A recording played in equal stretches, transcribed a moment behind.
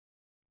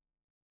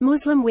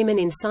Muslim women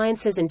in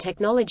sciences and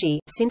technology.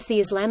 Since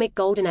the Islamic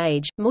Golden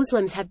Age,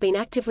 Muslims have been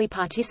actively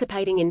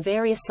participating in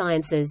various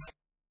sciences.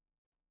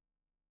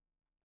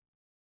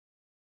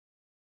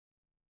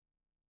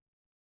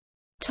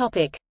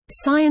 Topic: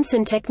 Science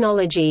and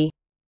technology.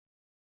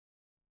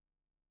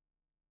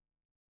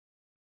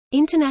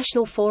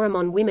 International Forum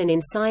on Women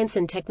in Science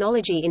and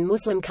Technology in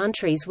Muslim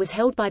countries was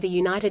held by the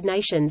United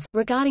Nations,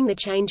 regarding the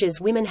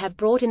changes women have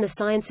brought in the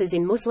sciences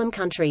in Muslim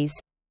countries.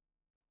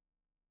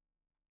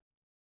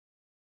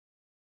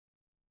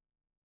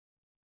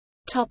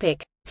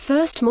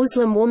 First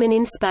Muslim woman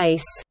in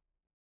space.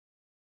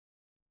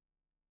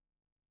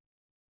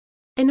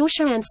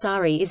 Anusha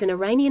Ansari is an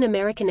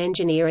Iranian-American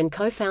engineer and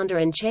co-founder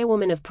and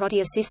chairwoman of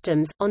Protea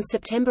Systems. On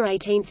September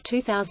 18,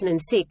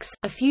 2006,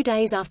 a few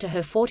days after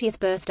her 40th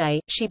birthday,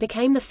 she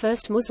became the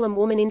first Muslim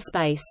woman in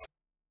space.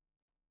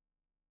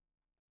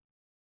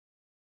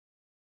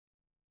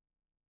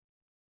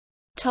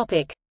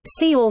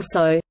 See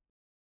also: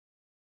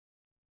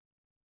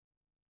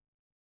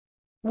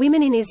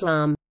 Women in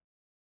Islam.